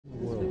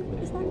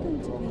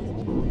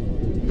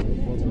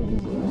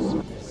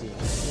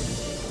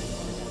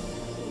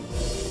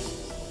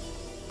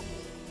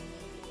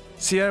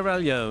Sierra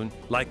Leone,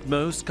 like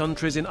most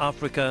countries in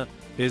Africa,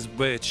 is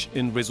rich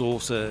in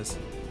resources.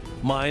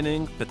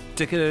 Mining,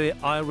 particularly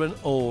iron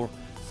ore,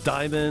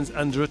 diamonds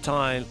and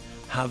rutile,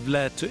 have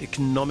led to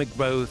economic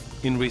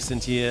growth in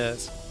recent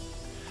years.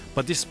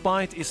 But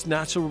despite its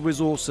natural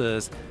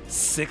resources,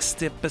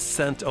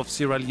 60% of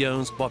Sierra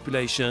Leone's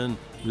population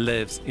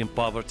lives in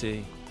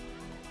poverty.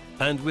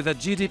 And with a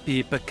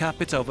GDP per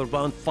capita of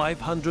around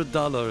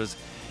 $500,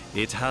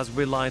 it has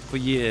relied for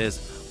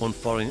years on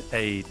foreign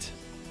aid.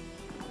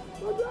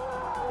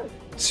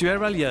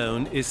 Sierra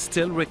Leone is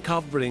still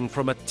recovering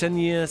from a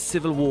 10-year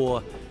civil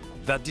war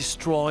that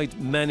destroyed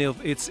many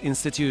of its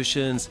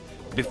institutions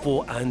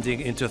before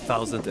ending in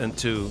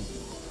 2002.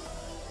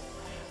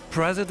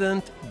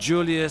 President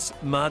Julius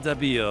Maada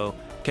Bio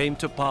came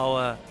to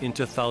power in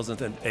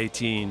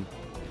 2018.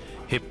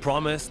 He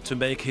promised to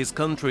make his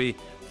country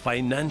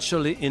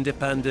financially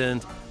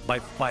independent by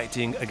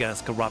fighting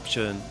against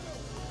corruption.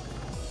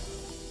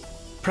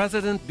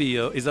 President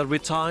Bio is a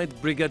retired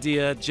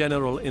brigadier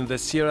general in the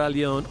Sierra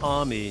Leone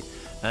Army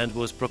and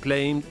was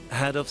proclaimed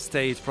head of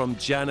state from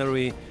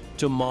January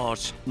to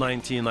March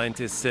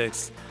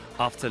 1996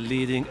 after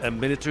leading a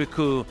military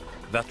coup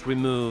that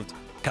removed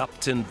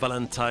Captain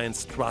Valentine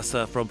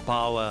Strasser from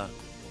power.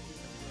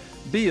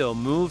 Bio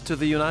moved to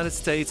the United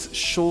States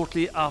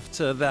shortly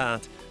after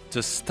that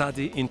to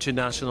study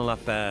international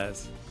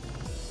affairs.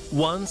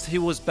 Once he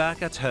was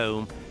back at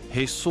home,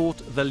 he sought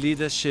the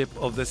leadership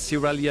of the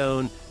Sierra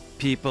Leone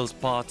People's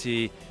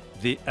Party,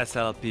 the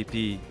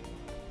SLPP.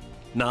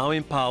 Now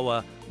in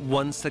power,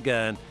 once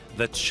again,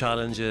 the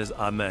challenges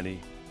are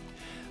many.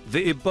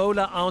 The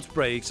Ebola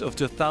outbreaks of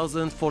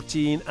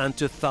 2014 and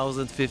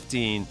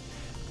 2015,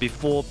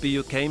 before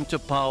Bio came to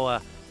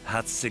power,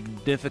 had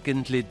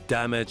significantly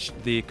damaged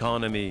the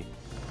economy.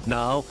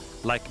 Now,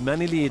 like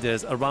many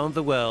leaders around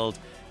the world,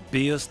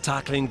 Bio's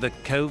tackling the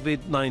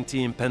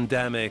COVID-19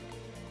 pandemic.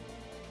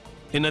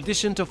 In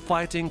addition to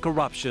fighting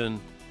corruption,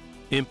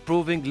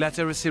 improving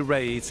literacy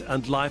rates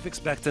and life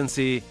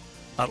expectancy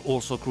are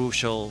also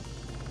crucial.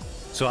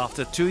 So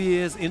after 2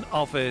 years in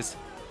office,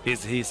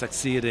 is he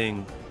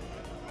succeeding?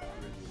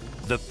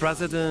 The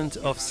president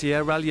of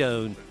Sierra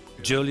Leone,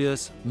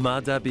 Julius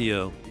Maada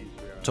Bio,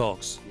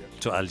 talks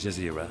to Al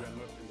Jazeera.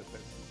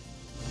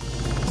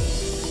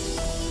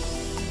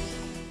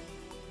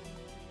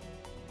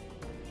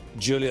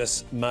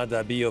 Julius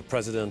Maada Bio,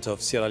 president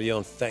of Sierra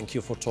Leone, thank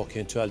you for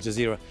talking to Al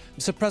Jazeera.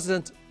 Mr.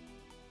 President,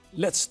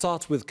 let's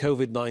start with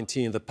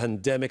COVID-19, the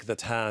pandemic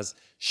that has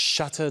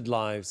shattered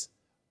lives,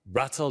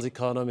 rattled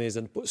economies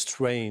and put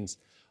strains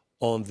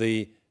on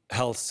the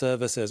health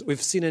services.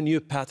 We've seen a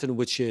new pattern,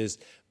 which is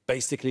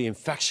basically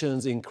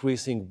infections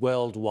increasing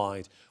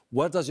worldwide.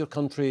 Where does your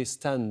country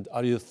stand?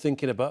 Are you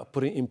thinking about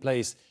putting in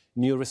place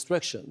new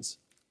restrictions?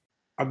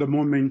 At the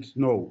moment,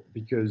 no,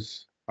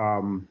 because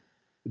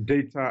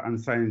data and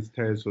science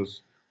tells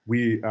us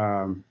we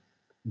are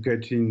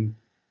getting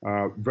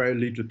very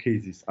little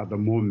cases at the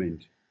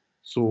moment.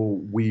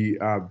 So we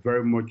are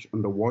very much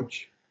on the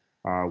watch.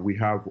 We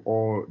have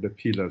all the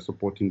pillars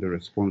supporting the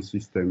response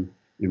system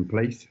in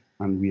place,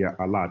 and we are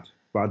alert.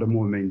 But at the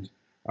moment,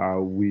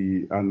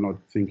 we are not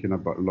thinking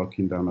about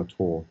locking down at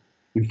all.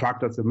 In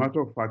fact, as a matter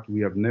of fact,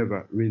 we have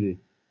never really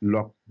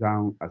locked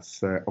down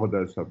as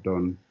others have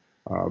done.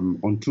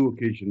 On 2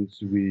 occasions,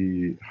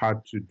 we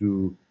had to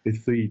do a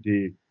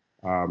 3-day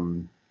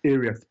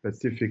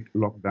area-specific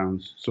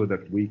lockdowns so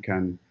that we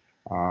can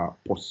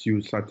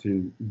pursue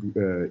certain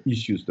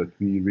issues that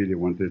we really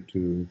wanted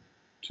to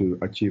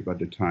achieve at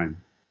the time.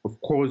 Of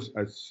course,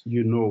 as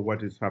you know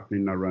what is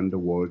happening around the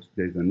world,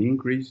 there's an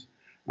increase.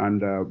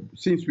 And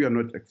since we are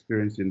not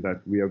experiencing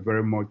that, we are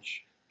very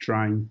much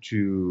trying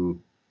to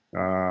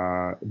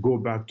go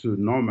back to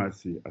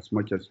normalcy as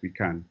much as we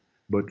can.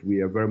 But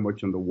we are very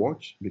much on the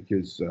watch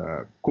because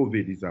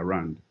COVID is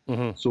around.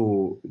 Mm-hmm.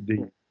 So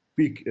the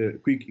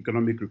quick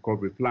economic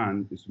recovery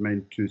plan is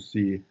meant to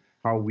see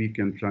how we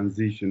can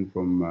transition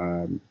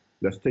from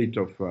the state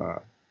of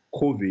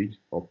COVID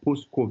or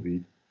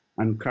post-COVID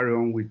and carry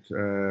on with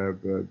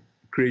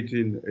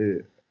creating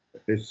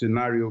a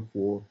scenario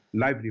for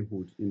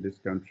livelihood in this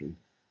country.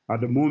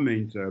 At the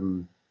moment,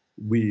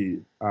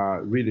 we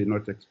are really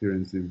not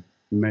experiencing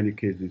many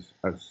cases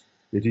as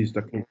it is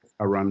the case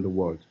around the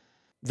world.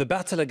 The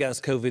battle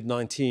against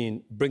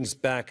COVID-19 brings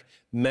back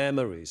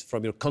memories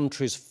from your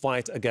country's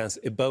fight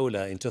against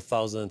Ebola in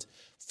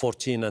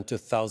 2014 and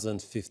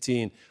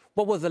 2015.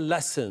 What were the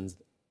lessons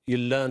you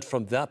learned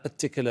from that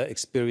particular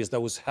experience that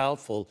was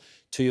helpful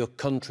to your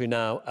country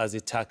now as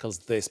it tackles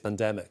this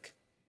pandemic?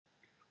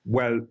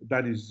 Well,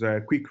 that is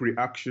a quick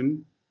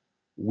reaction.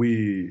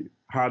 We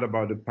heard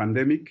about the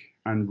pandemic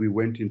and we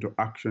went into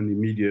action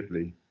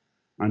immediately.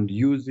 And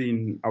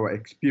using our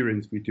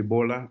experience with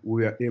Ebola,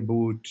 we were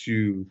able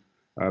to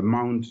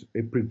mount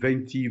a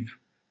preventive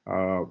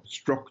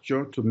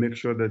structure to make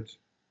sure that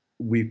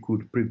we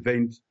could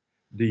prevent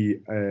the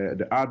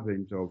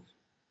advent of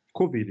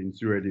COVID in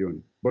Sierra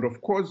Leone. But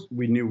of course,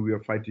 we knew we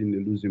were fighting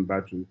a losing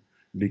battle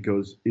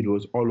because it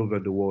was all over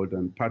the world,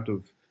 and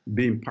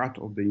being part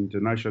of the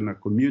international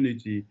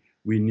community,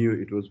 we knew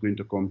it was going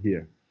to come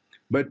here.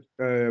 But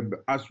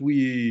as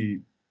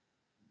we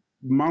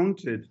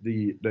mounted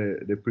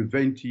the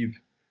preventive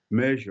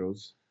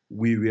measures,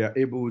 we were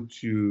able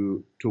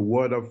to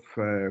ward off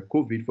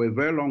COVID for a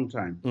very long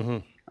time. Mm-hmm.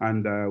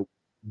 And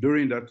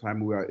during that time,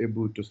 we were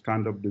able to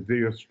stand up the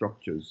various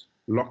structures.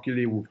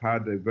 Luckily, we've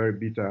had a very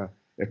bitter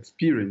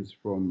experience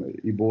from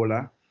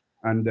Ebola,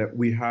 and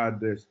we had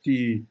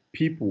still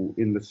people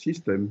in the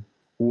system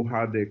who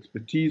had the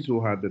expertise, who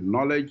had the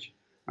knowledge,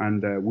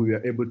 and we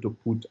were able to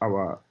put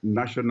our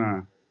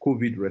national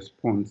COVID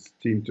response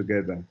team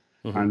together.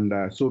 Mm-hmm.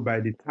 And so by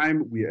the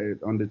time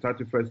on the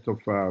 31st of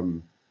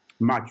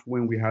March,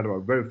 when we had our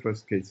very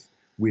first case,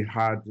 we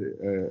had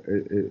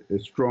a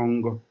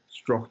strong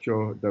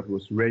structure that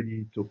was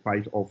ready to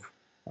fight off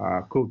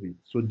COVID.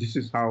 So this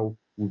is how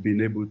we've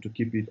been able to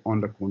keep it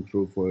under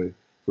control for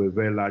a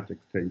very large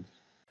extent.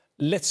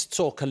 Let's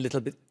talk a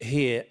little bit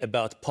here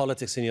about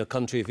politics in your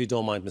country, if you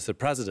don't mind, Mr.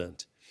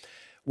 President.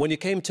 When you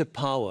came to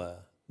power,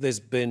 there's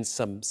been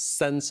some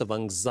sense of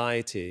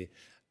anxiety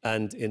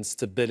and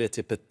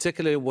instability,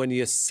 particularly when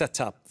you set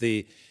up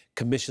the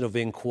Commission of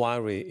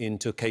Inquiry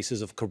into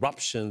cases of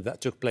corruption that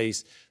took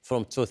place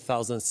from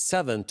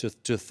 2007 to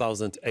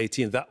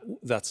 2018.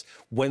 That's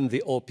when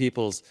the All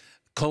People's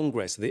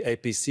Congress, the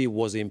APC,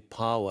 was in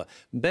power.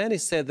 Many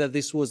said that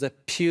this was a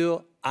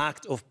pure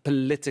act of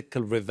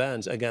political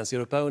revenge against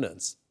your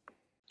opponents.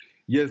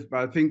 Yes,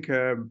 but I think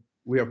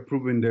we have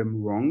proven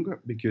them wrong,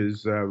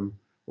 because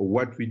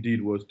what we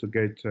did was to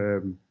get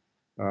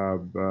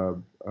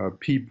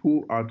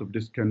people out of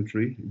this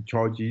country,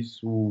 judges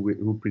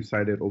who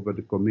presided over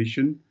the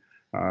commission,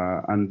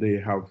 and they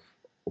have,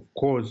 of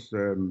course,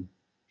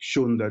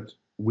 shown that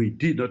we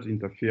did not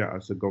interfere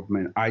as a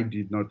government. I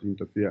did not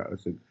interfere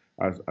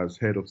as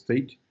head of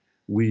state.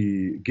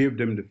 We gave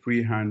them the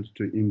free hand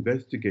to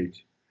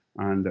investigate,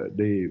 and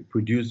they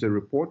produced a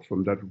report.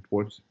 From that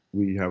report,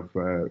 we have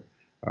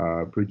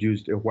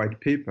produced a white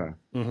paper.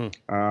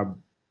 Mm-hmm.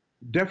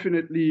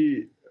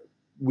 Definitely,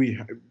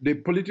 the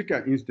political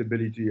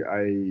instability,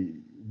 I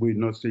will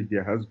not say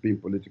there has been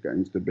political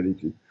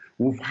instability.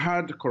 We've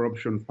had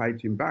corruption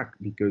fighting back,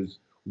 because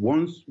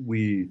once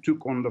we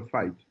took on the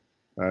fight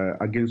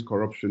against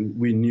corruption,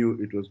 we knew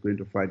it was going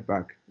to fight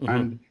back. Mm-hmm.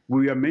 And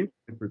we were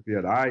mentally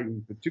prepared. I,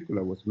 in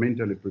particular, was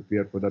mentally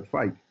prepared for that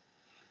fight.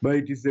 But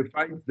it is a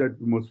fight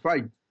that we must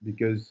fight,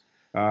 because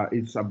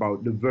it's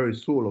about the very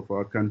soul of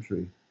our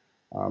country.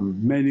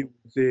 Many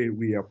would say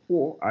we are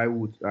poor. I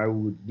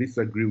would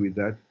disagree with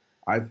that.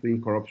 I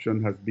think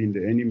corruption has been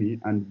the enemy,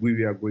 and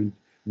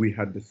we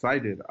had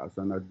decided as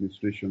an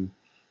administration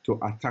to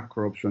attack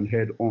corruption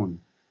head on.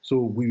 So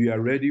we are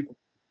ready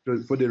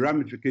for the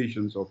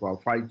ramifications of our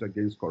fight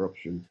against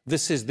corruption.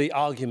 This is the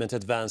argument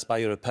advanced by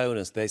your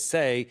opponents. They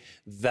say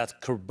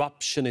that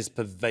corruption is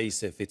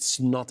pervasive. It's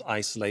not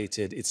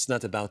isolated. It's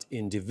not about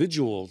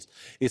individuals.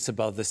 It's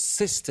about the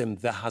system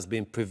that has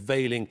been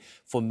prevailing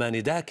for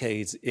many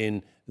decades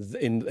in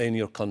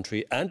your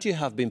country. And you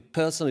have been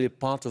personally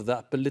part of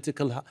that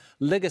political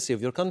legacy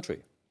of your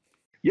country.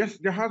 Yes,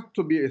 there has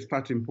to be a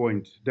starting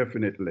point,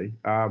 definitely.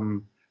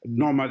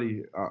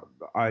 Normally,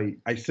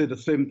 I say the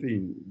same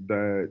thing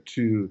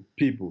to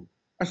people.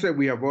 I say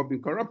we have all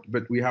been corrupt,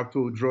 but we have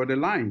to draw the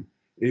line.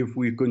 If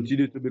we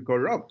continue to be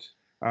corrupt,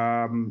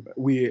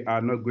 we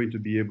are not going to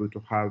be able to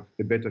have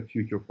a better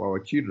future for our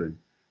children.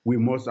 We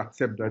must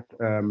accept that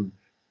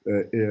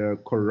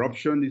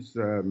corruption is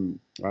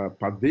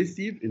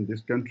pervasive in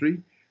this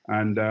country,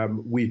 and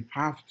we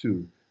have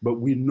to. But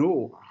we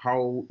know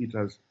how it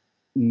has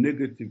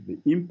negatively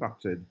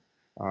impacted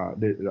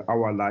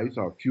our lives,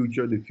 our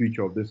future, the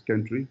future of this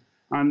country.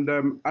 And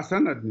as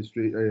an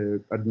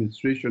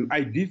administration,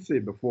 I did say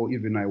before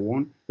even I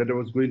won that I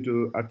was going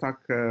to attack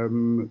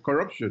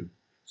corruption.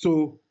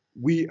 So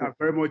we are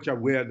very much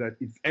aware that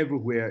it's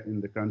everywhere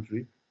in the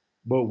country,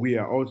 but we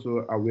are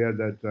also aware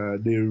that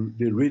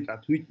the rate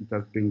at which it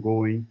has been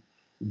going,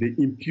 the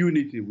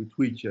impunity with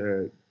which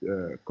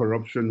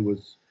corruption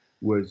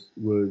was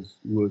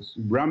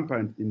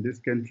rampant in this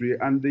country,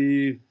 and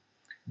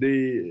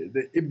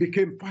it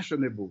became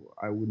fashionable,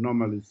 I would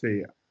normally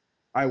say.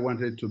 I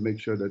wanted to make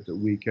sure that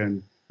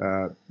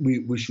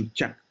we should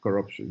check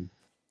corruption.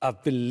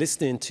 I've been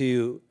listening to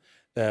you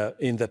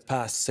in the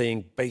past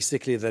saying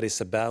basically that it's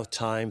about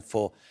time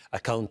for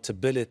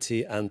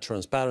accountability and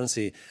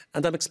transparency.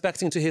 And I'm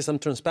expecting to hear some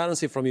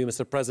transparency from you,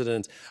 Mr.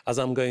 President, as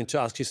I'm going to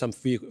ask you some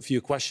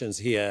few questions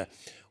here.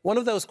 One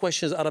of those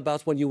questions are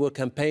about when you were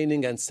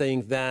campaigning and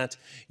saying that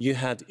you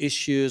had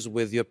issues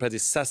with your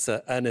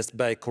predecessor, Ernest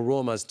Bai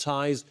Koroma's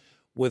ties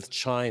with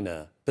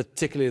China,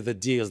 particularly the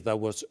deals that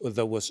was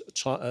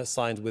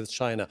signed with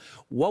China.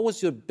 What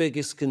was your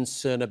biggest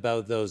concern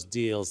about those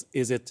deals?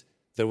 Is it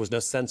there was no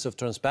sense of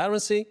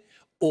transparency,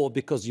 or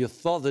because you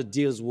thought the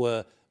deals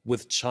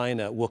with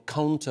China were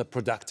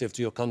counterproductive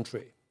to your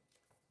country?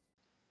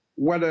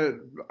 Well,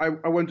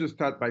 I want to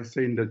start by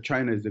saying that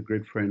China is a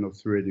great friend of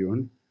Sierra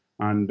Leone.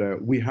 And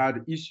we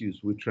had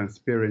issues with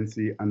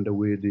transparency and the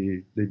way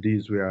the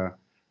deals were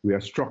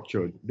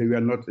structured. They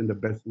were not in the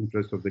best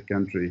interest of the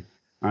country.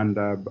 And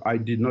I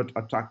did not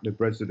attack the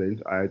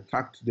president. I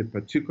attacked the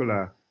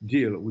particular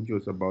deal, which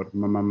was about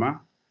Mamama,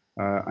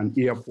 an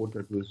airport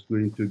that was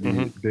going to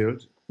be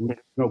built, which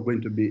is not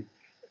going to be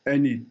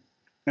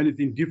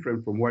anything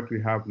different from what we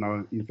have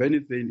now. If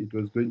anything, it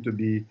was going to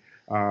be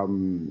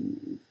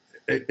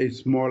a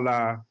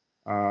smaller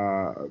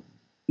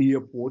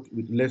airport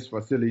with less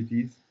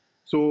facilities.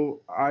 So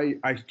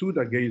I stood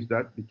against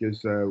that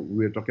because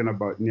we're talking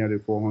about nearly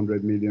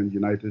 400 million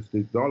United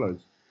States dollars.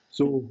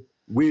 So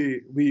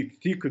we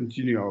still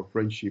continue our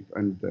friendship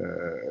and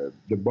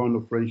the bond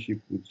of friendship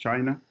with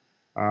China.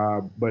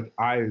 But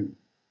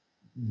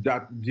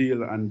that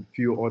deal and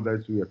few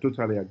others, we are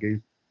totally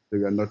against.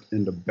 They are not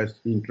in the best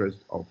interest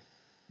of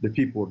the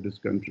people of this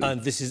country.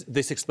 And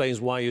this explains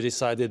why you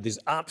decided there's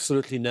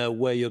absolutely no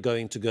way you're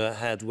going to go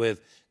ahead with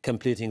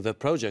completing the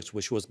project,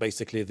 which was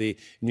basically the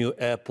new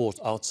airport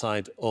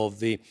outside of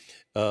the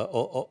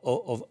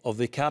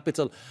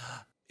capital.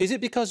 Is it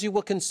because you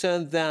were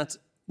concerned that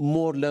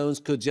more loans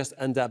could just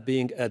end up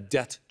being a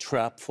debt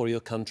trap for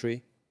your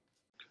country?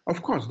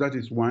 Of course, that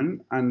is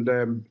one. And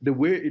the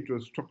way it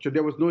was structured,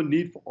 there was no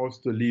need for us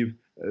to leave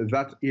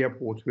that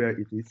airport where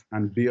it is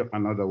and build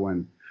another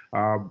one.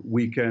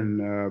 We can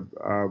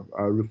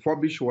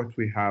refurbish what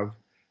we have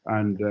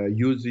and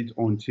use it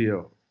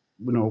until,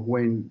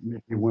 when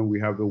we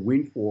have a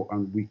windfall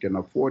and we can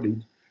afford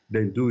it,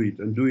 then do it,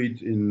 and do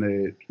it in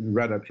a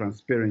rather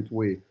transparent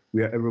way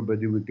where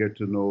everybody will get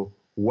to know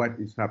what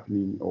is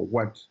happening or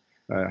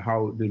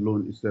how the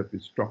loan itself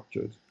is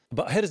structured.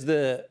 But here's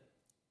the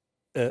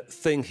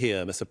thing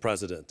here, Mr.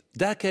 President.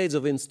 Decades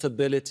of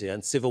instability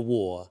and civil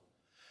war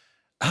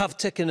have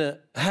taken a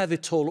heavy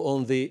toll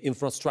on the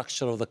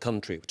infrastructure of the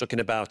country. We're talking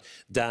about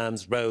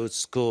dams, roads,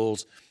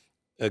 schools,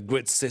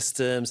 grid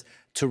systems.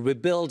 To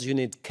rebuild, you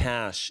need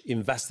cash.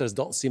 Investors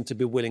don't seem to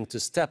be willing to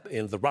step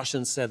in. The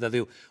Russians said that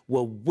they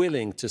were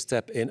willing to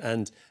step in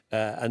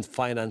and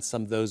finance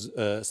some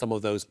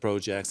of those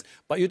projects.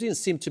 But you didn't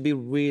seem to be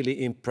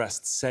really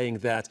impressed, saying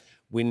that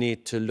we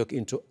need to look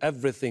into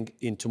everything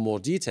into more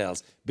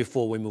details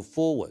before we move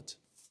forward.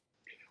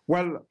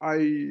 Well,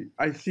 I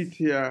sit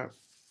here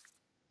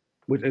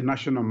with a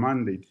national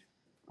mandate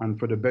and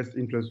for the best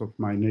interest of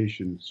my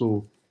nation.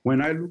 So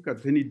when I look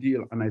at any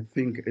deal and I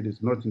think it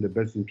is not in the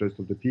best interest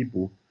of the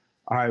people,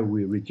 I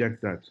will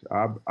reject that.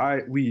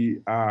 We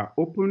are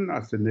open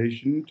as a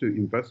nation to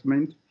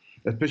investment,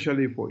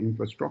 especially for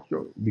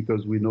infrastructure,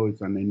 because we know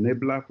it's an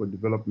enabler for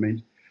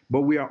development.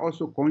 But we are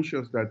also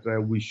conscious that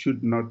we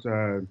should not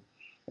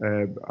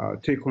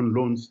take on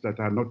loans that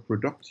are not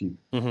productive.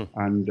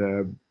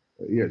 And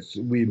yes,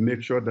 we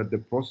make sure that the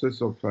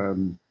process of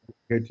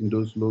getting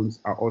those loans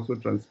are also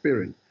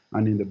transparent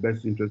and in the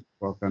best interest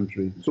of our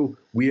country. So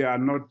we are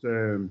not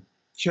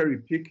cherry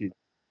picking.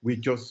 We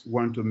just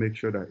want to make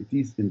sure that it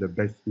is in the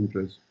best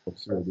interest of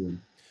Sierra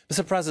Leone.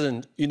 Mr.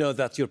 President, you know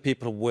that your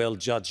people will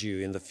judge you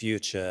in the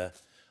future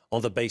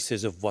on the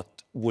basis of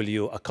what will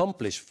you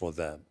accomplish for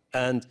them.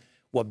 And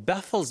what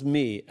baffles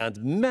me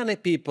and many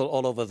people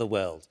all over the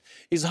world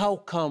is how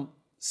come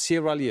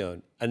Sierra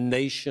Leone, a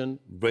nation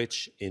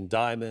rich in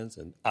diamonds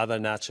and other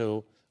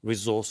natural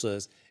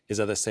resources, is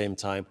at the same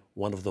time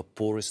one of the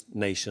poorest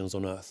nations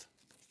on earth?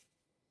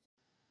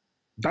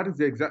 That is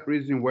the exact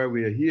reason why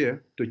we are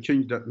here, to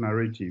change that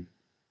narrative.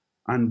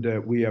 And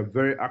we are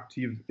very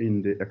active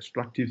in the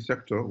extractive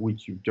sector,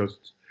 which you've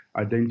just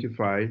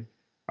identified.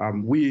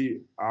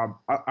 Earlier,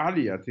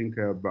 I think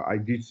I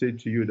did say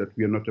to you that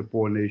we are not a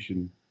poor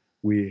nation.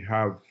 We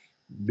have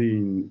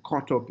been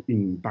caught up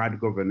in bad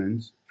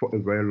governance for a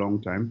very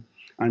long time.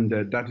 And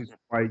that is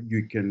why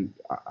you can,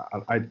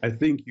 I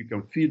think you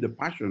can feel the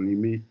passion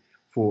in me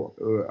for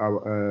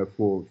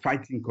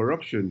fighting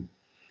corruption.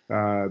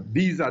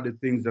 These are the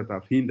things that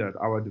have hindered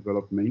our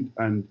development.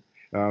 And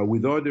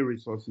with all the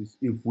resources,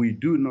 if we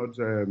do not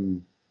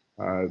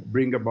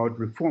bring about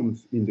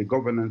reforms in the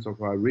governance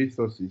of our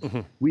resources,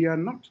 we are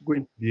not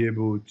going to be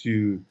able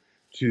to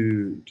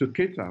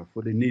cater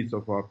for the needs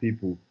of our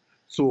people.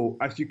 So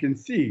as you can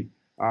see,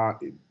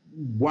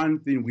 one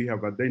thing we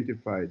have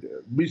identified,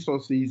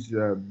 resources,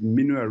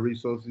 mineral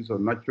resources or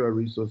natural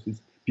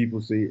resources,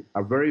 people say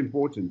are very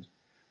important.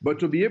 But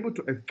to be able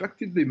to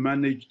effectively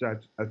manage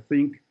that, I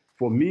think,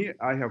 for me,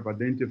 I have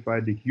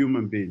identified the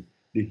human being,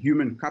 the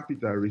human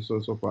capital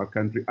resource of our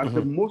country as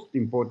the most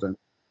important.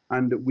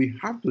 And we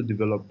have to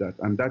develop that.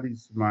 And that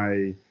is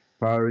my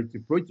priority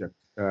project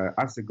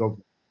as a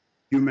government.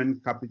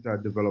 Human capital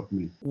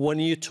development. When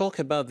you talk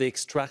about the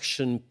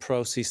extraction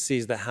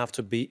processes that have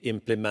to be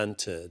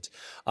implemented,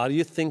 are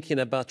you thinking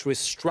about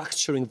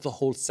restructuring the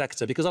whole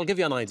sector? Because I'll give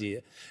you an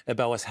idea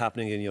about what's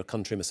happening in your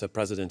country, Mr.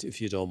 President, if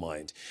you don't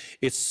mind.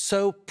 It's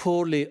so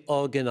poorly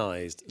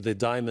organized, the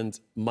diamond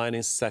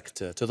mining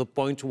sector, to the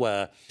point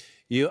where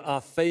you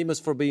are famous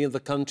for being the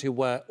country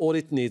where all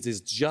it needs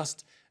is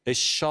just a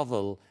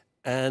shovel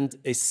and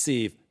a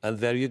sieve, and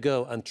there you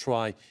go and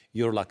try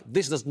your luck.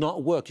 This does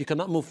not work. You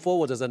cannot move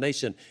forward as a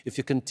nation if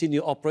you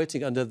continue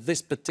operating under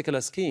this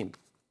particular scheme.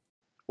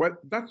 Well,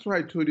 that's why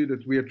I told you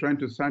that we are trying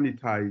to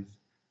sanitize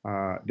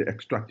the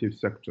extractive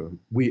sector.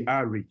 We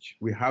are rich.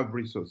 We have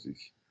resources.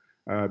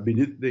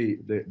 Beneath the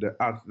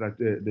earth, that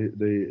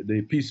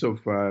the piece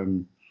of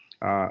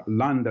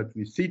land that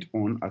we sit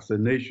on as a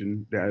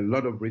nation, there are a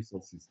lot of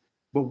resources.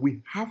 But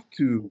we have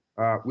to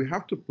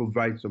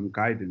provide some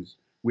guidance.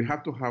 We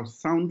have to have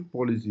sound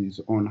policies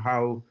on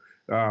how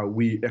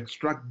we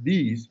extract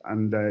these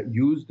and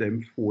use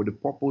them for the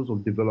purpose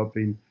of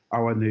developing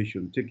our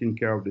nation, taking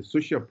care of the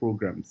social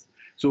programs.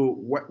 So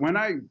when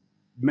I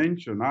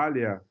mentioned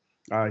earlier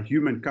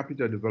human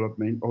capital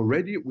development,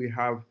 already we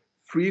have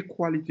free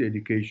quality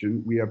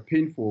education. We are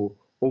paying for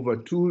over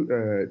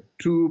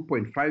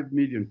 2.5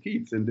 million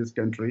kids in this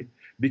country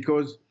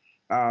because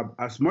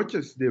as much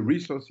as the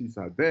resources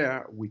are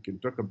there, we can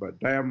talk about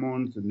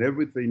diamonds and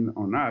everything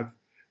on earth,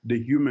 the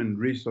human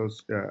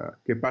resource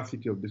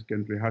capacity of this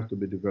country has to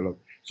be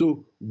developed.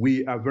 So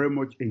we are very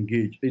much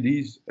engaged. It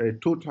is a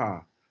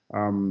total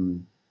a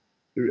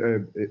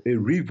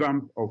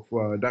revamp of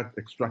that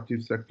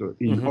extractive sector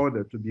in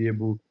order to be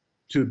able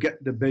to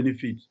get the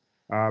benefit.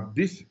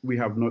 This we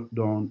have not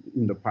done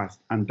in the past,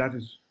 and that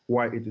is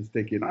why it is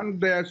taken. And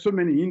there are so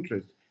many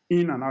interests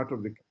in and out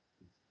of the country.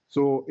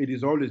 So it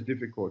is always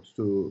difficult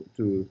to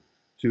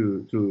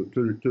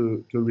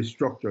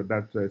restructure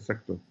that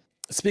sector.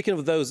 Speaking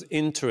of those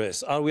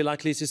interests, are we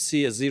likely to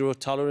see a zero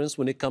tolerance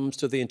when it comes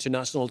to the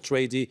international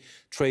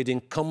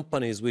trading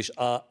companies which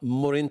are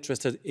more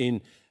interested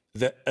in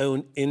their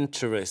own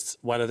interests,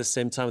 while at the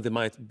same time they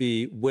might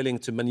be willing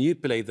to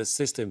manipulate the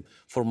system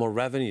for more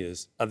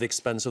revenues at the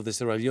expense of the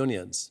Sierra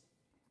Leoneans?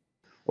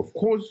 Of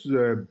course,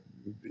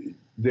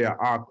 there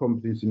are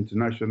companies,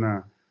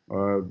 international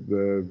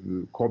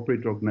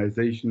corporate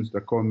organizations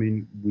that come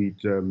in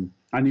with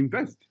and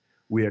invest.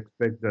 We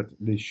expect that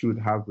they should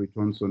have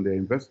returns on their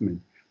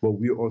investment. But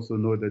we also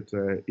know that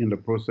in the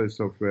process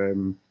of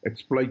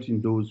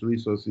exploiting those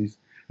resources,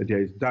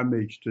 there is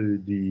damage to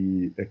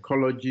the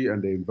ecology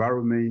and the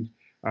environment,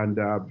 and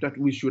that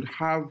we should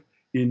have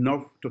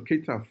enough to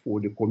cater for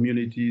the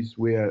communities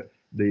where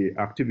these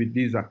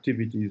activities are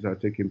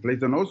taking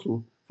place, and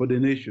also for the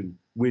nation.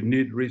 We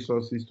need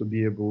resources to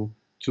be able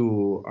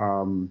to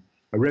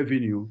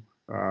revenue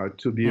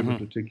to be able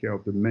to take care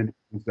of the many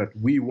things that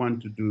we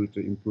want to do to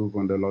improve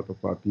on the lot of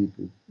our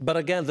people. But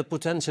again, the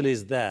potential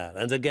is there.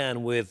 And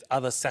again, with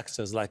other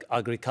sectors like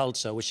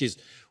agriculture,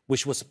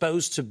 which was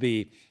supposed to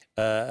be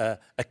a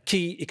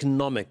key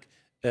economic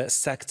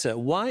sector,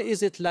 why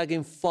is it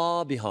lagging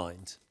far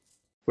behind?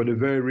 For the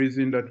very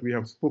reason that we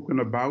have spoken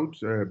about,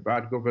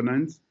 bad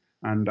governance.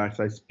 And as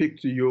I speak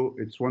to you,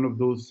 it's one of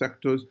those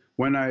sectors.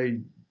 When I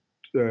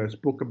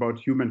spoke about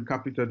human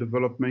capital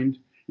development,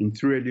 in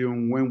Sierra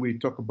Leone, when we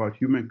talk about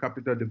human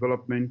capital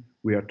development,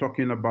 we are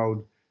talking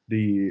about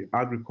the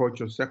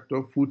agriculture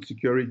sector, food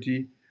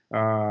security,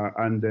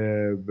 and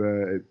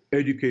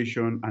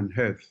education and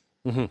health.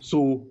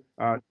 So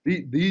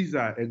these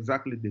are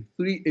exactly the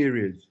three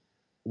areas.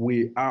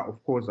 We are,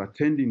 of course,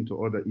 attending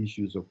to other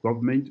issues of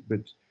government,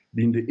 but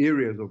in the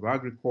areas of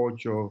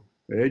agriculture,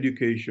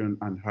 education,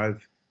 and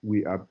health,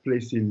 we are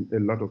placing a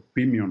lot of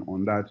premium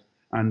on that.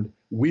 And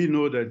we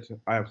know that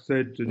I have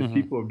said to the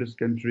people of this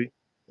country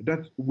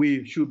that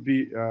we should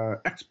be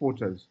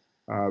exporters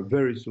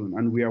very soon,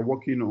 and we are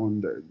working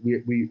on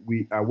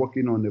we are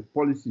working on a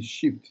policy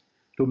shift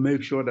to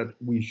make sure that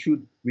we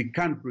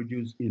can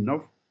produce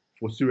enough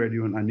for Sierra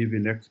Leone and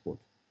even export.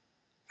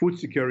 Food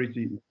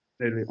security is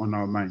really on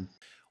our mind.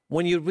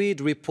 When you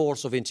read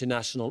reports of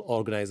international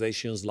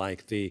organizations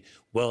like the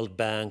World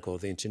Bank or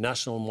the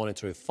International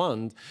Monetary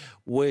Fund,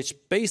 which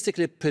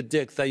basically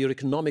predict that your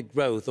economic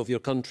growth of your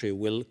country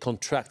will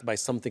contract by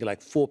something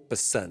like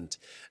 4%,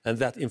 and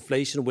that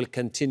inflation will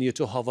continue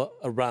to hover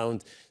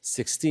around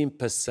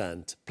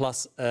 16%,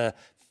 plus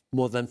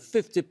more than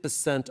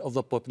 50% of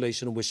the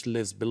population which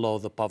lives below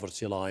the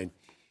poverty line.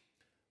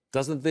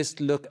 Doesn't this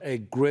look a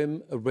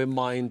grim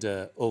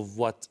reminder of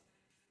what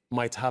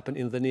might happen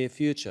in the near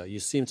future? You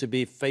seem to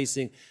be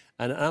facing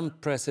an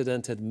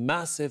unprecedented,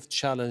 massive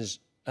challenge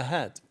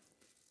ahead.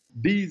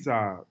 These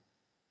are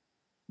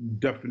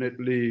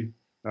definitely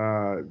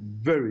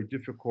very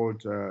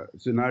difficult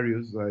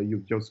scenarios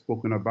you've just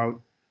spoken about,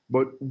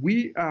 but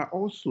we are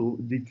also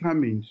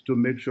determined to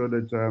make sure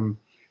that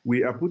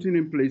we are putting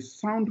in place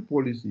sound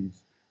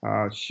policies,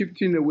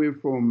 shifting away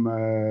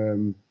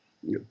from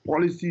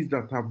policies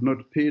that have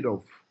not paid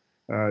off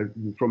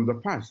from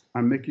the past,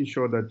 and making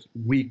sure that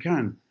we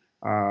can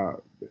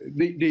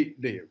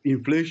the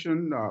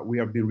inflation we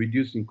have been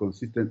reducing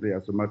consistently,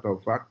 as a matter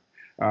of fact.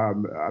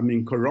 I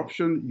mean,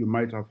 corruption, you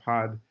might have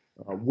heard,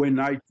 when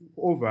I took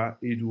over,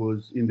 it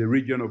was in the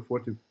region of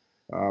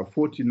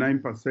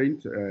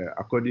 49%,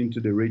 according to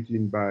the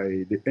rating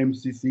by the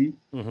MCC.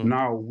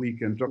 Now we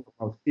can talk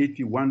about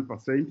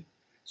 81%.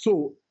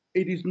 So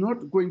it is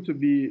not going to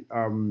be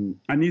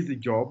an easy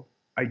job.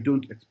 I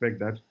don't expect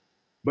that.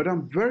 But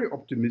I'm very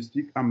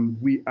optimistic, and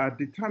we are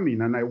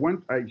determined. And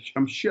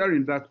I'm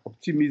sharing that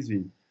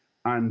optimism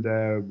and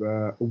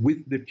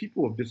with the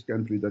people of this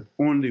country that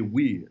only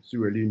we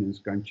Sierra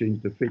Leoneans can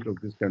change the fate of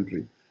this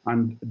country.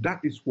 And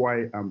that is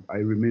why I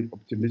remain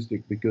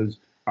optimistic, because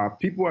our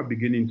people are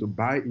beginning to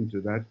buy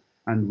into that,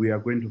 and we are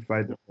going to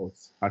fight the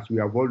odds, as we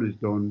have always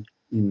done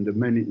in the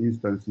many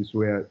instances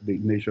where the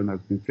nation has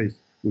been faced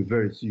with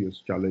very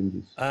serious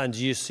challenges. And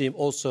you seem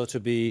also to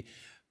be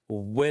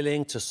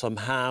willing to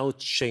somehow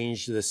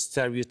change the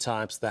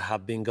stereotypes that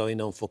have been going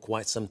on for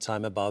quite some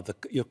time about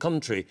your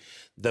country.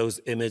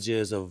 Those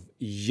images of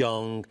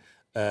young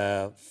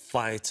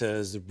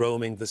fighters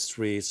roaming the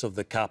streets of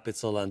the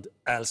capital and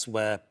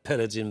elsewhere,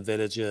 pillaging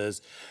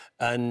villages.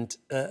 And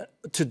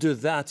to do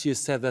that, you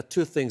said that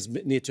two things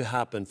need to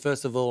happen.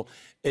 First of all,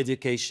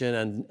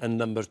 education, and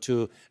number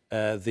two,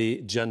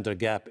 the gender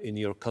gap in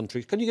your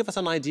country. Can you give us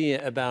an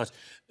idea about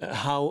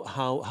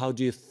how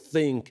do you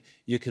think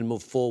you can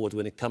move forward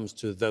when it comes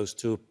to those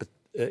two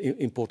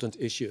important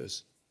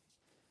issues?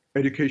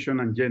 Education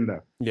and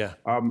gender. Yeah.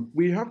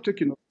 We have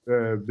taken up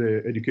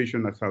the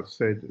education, as I've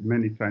said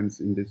many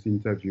times in this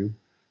interview,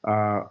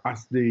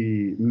 as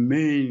the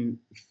main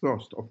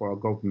thrust of our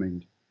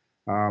government.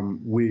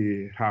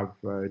 We have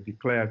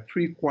declared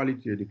free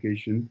quality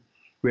education,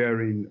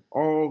 wherein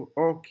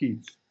all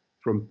kids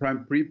from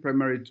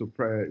pre-primary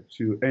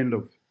to end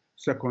of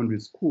secondary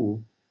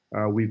school,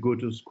 we go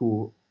to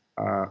school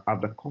at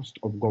the cost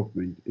of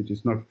government. It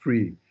is not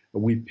free.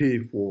 We pay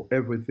for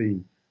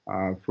everything,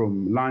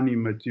 from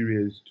learning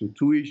materials to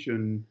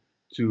tuition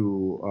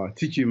to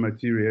teaching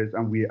materials,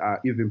 and we are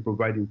even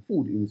providing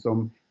food in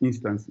some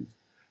instances.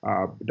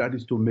 That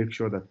is to make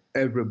sure that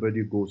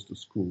everybody goes to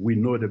school. We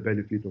know the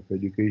benefit of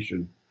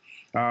education.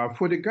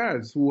 For the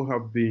girls who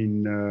have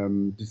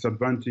been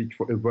disadvantaged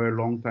for a very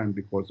long time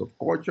because of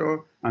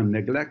culture and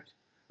neglect,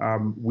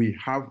 we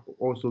have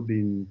also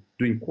been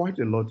doing quite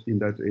a lot in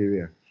that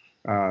area.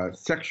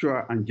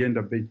 Sexual and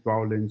gender-based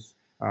violence,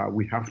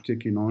 we have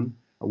taken on.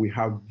 We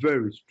have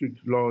very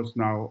strict laws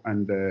now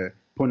and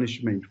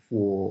punishment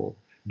for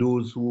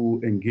those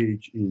who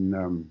engage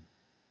in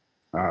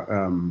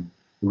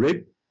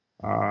rape.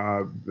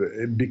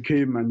 It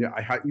became, and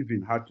I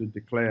even had to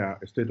declare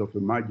a state of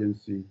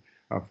emergency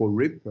for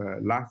rape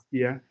last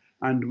year.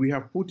 And we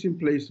have put in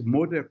place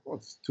model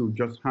courts to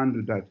just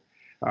handle that.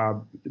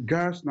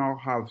 Girls now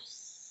have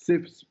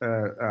safe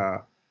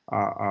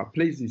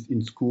places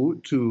in school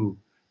to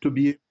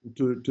be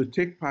able to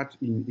take part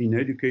in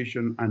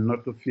education and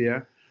not to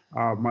fear.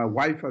 My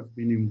wife has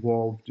been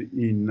involved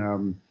in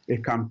a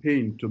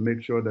campaign to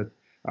make sure that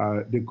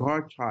the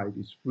girl child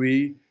is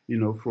free,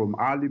 from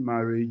early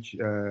marriage,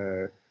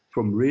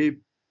 from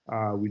rape.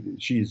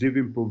 She is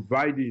even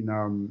providing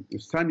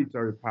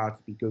sanitary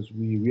pads, because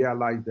we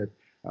realize that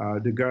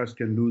the girls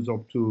can lose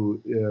up to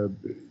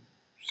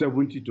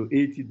 70 to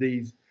 80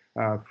 days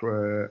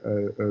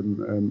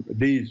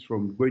days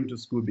from going to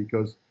school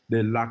because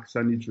they lack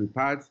sanitary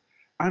pads.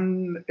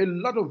 And a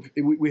lot of,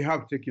 we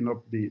have taken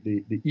up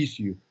the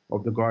issue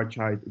of the girl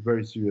child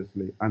very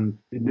seriously, and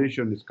the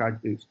nation is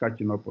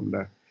catching up on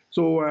that.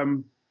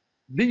 So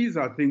these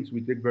are things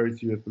we take very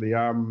seriously.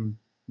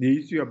 The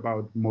issue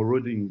about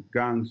marauding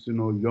gangs,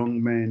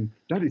 young men,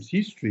 that is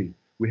history.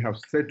 We have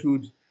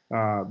settled,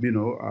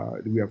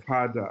 we have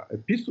had a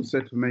peaceful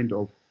settlement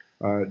of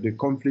the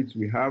conflicts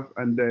we have.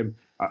 And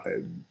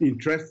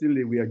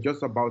interestingly, we are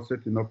just about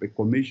setting up a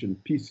commission,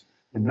 Peace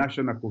and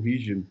National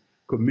Cohesion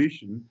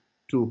Commission,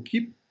 to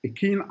keep a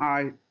keen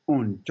eye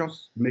on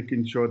just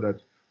making sure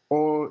that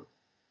all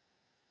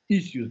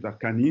issues that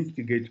can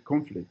instigate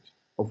conflict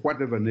of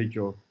whatever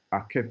nature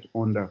are kept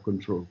under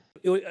control.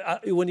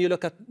 When you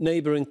look at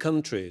neighboring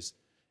countries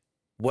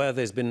where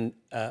there's been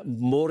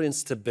more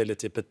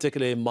instability,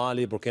 particularly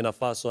Mali, Burkina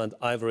Faso and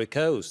Ivory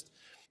Coast,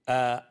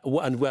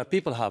 and where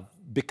people have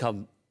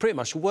become pretty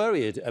much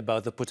worried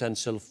about the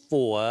potential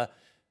for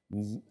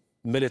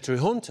military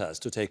juntas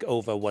to take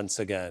over once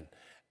again,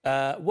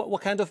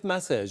 what kind of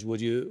message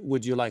would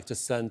you like to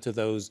send to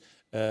those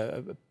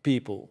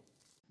people?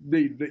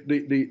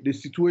 The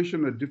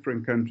situation in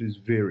different countries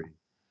vary.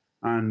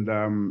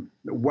 And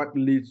what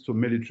leads to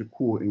military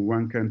coup in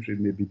one country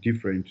may be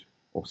different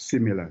or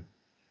similar.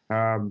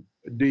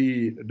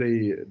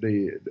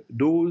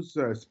 Those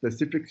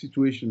specific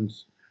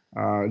situations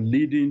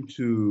leading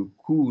to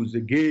coups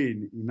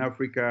again in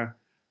Africa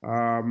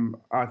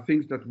are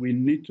things that we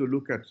need to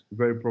look at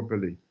very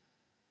properly.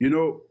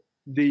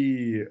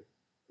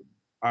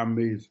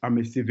 I'm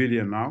a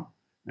civilian now,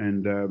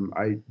 and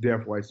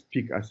therefore I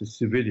speak as a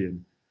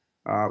civilian.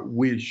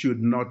 We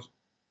should not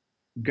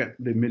get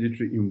the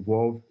military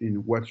involved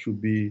in what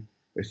should be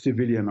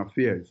civilian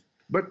affairs.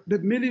 But the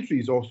military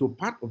is also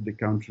part of the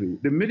country.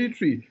 The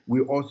military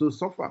will also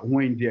suffer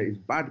when there is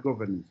bad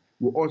governance.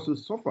 Will also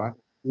suffer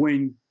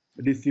when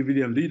the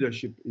civilian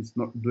leadership is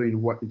not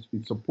doing what it's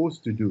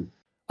supposed to do.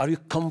 Are you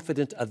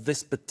confident at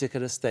this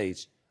particular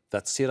stage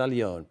that Sierra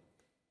Leone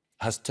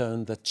has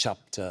turned the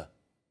chapter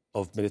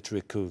of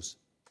military coups?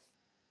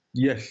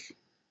 Yes.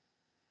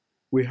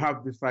 We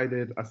have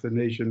decided as a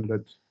nation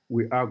that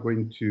we are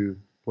going to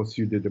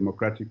pursue the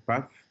democratic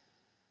path,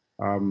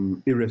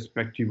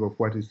 irrespective of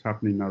what is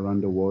happening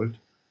around the world.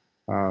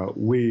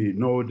 We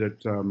know that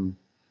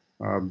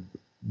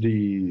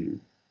the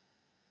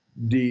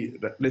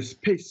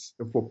space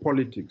for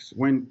politics,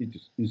 when it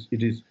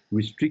is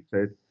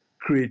restricted,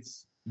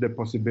 creates the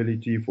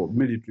possibility for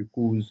military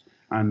coups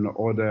and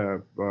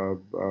other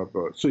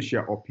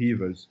social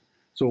upheavals.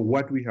 So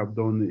what we have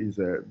done is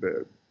a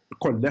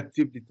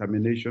collective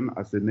determination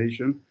as a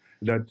nation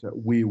that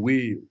we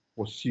will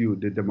pursue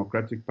the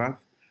democratic path.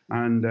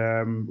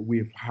 And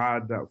we've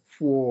had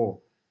 4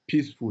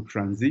 peaceful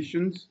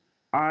transitions.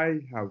 I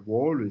have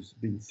always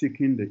been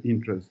seeking the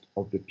interest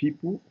of the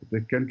people of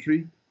the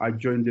country. I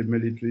joined the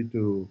military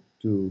to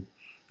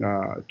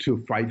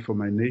fight for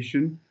my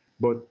nation.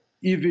 But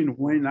even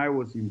when I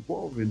was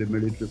involved in the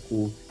military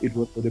coup, it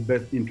was for the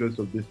best interest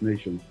of this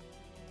nation.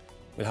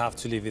 We'll have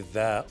to leave it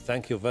there.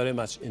 Thank you very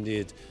much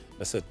indeed,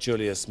 Mr.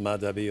 Julius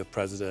Maada Bio,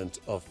 President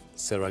of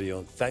Sierra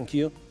Leone. Thank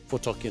you for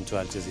talking to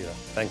Al Jazeera.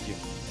 Thank you.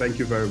 Thank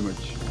you very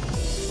much.